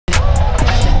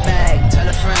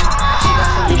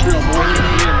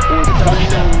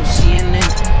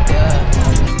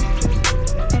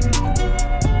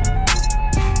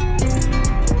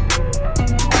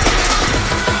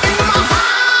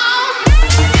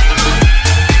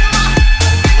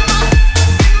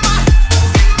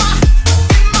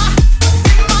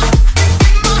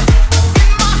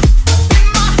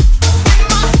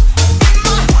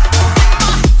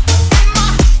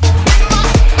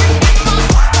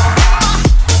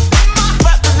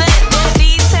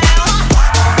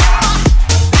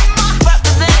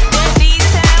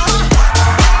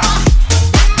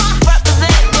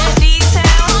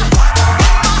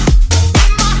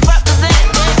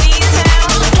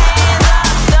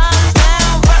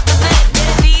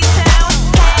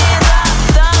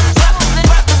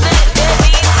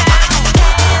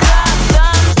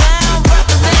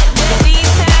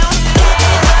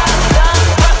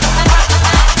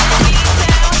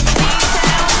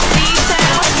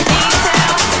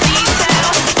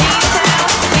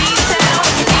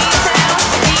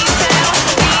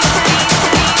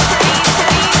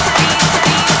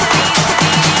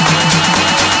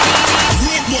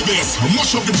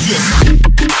Much of the place.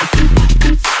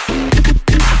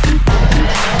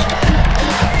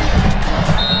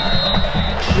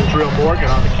 Israel Morgan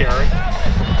on the carry.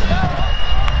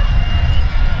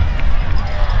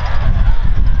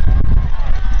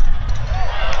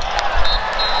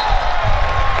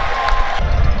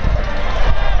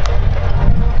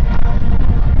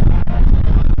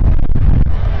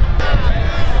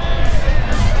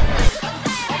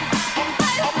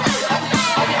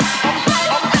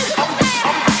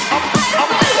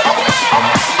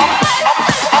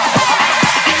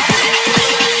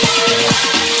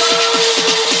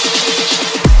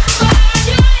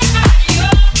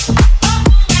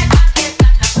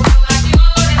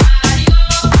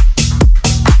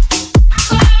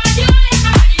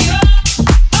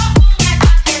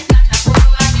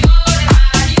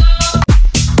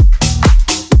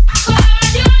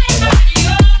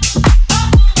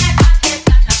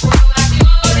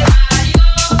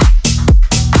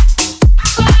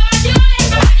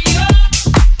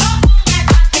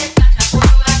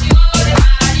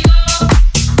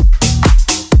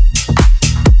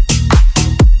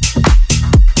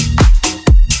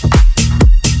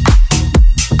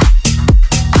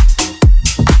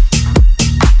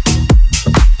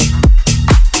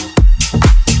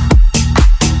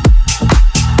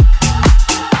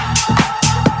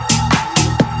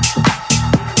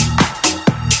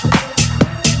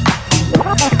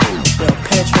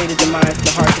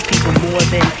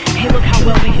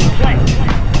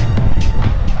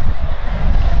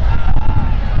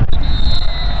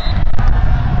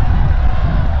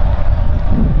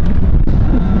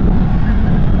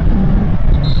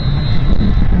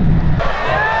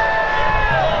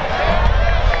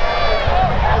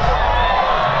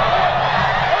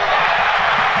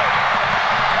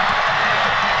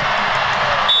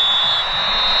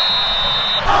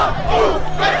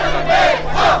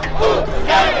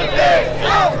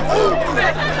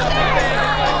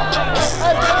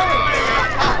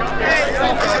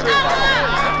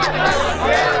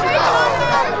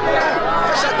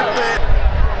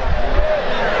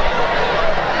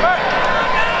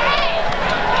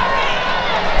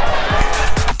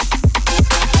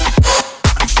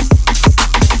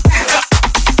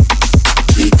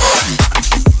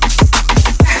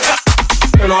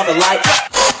 All the lights.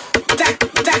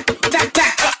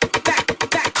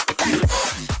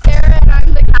 Sarah, and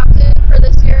I'm the captain for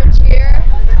this year cheer.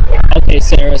 Okay,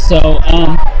 Sarah. So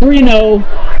 3-0,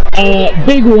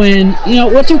 big win. You know,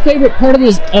 what's your favorite part of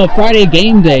this Friday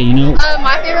game day? You know,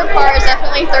 My favorite part is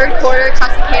definitely third quarter,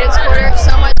 constant cadence quarter.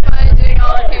 So much fun doing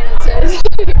all the cadences.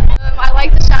 I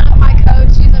like to shout out my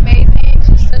coach. She's amazing.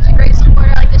 She's such a great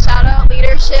supporter. I like to shout out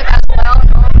leadership as well.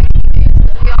 And all my teammates.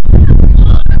 We all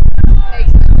make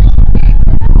sense.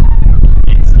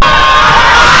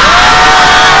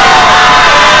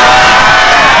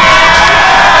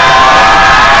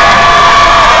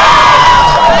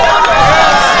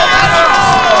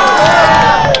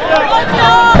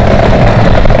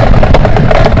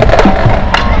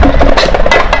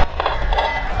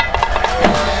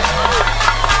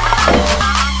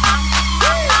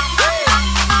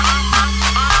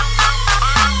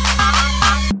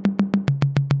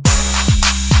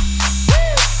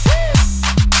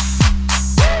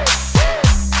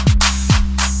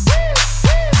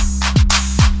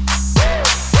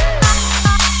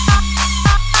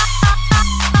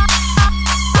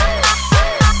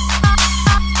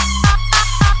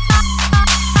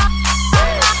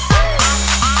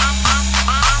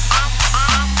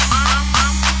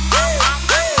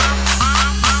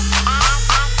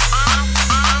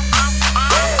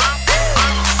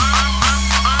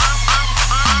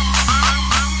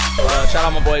 Shout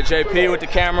out my boy JP with the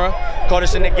camera, caught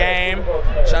us in the game.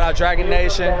 Shout out Dragon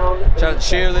Nation, shout out the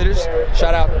cheerleaders,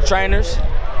 shout out the trainers,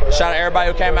 shout out everybody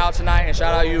who came out tonight, and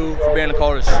shout out you for being the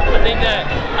coldest. I think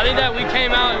that we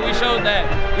came out and we showed that,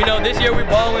 you know, this year we're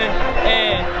balling,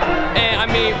 and I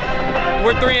mean,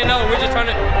 we're 3-0. We're just trying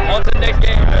to on to the next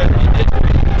game.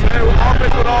 Today was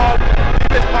offense with all,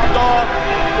 defense popped off.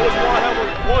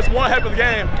 It was one heck of a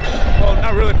game. Well,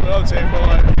 not really for the other team, but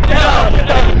like,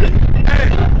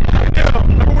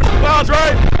 we're some clouds,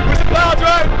 right? We're some clouds,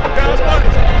 right? Yeah, that was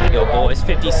funny. Yo, boys,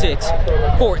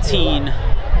 56-14.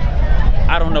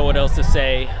 I don't know what else to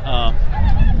say.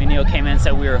 McNeil came in and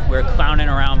said we were clowning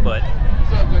around, but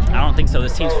I don't think so.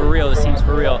 This team's for real. This team's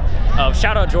for real.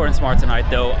 Shout out Jordan Smart tonight,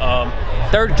 though.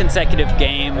 Third consecutive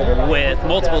game with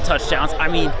multiple touchdowns. I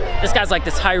mean, this guy's like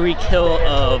the Tyreek Hill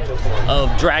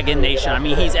of Dragon Nation. I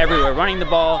mean, he's everywhere, running the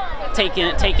ball,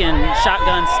 taking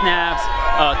shotgun snaps,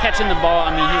 catching the ball.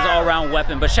 I mean, he's an all-around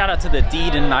weapon. But shout out to the D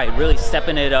tonight, really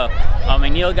stepping it up.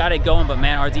 McNeil got it going, but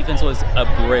man, our defense was a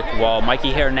brick wall.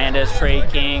 Mikey Hernandez, Trey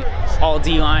King, all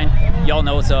D-line. Y'all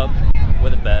know what's up. We're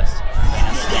the best.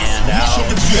 Man, stand out. What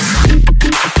makes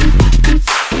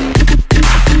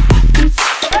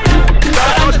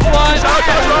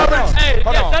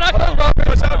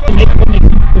you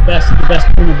the best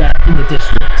cornerback in the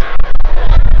district?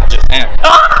 I just am.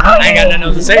 I ain't got nothing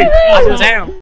else to say. I just am.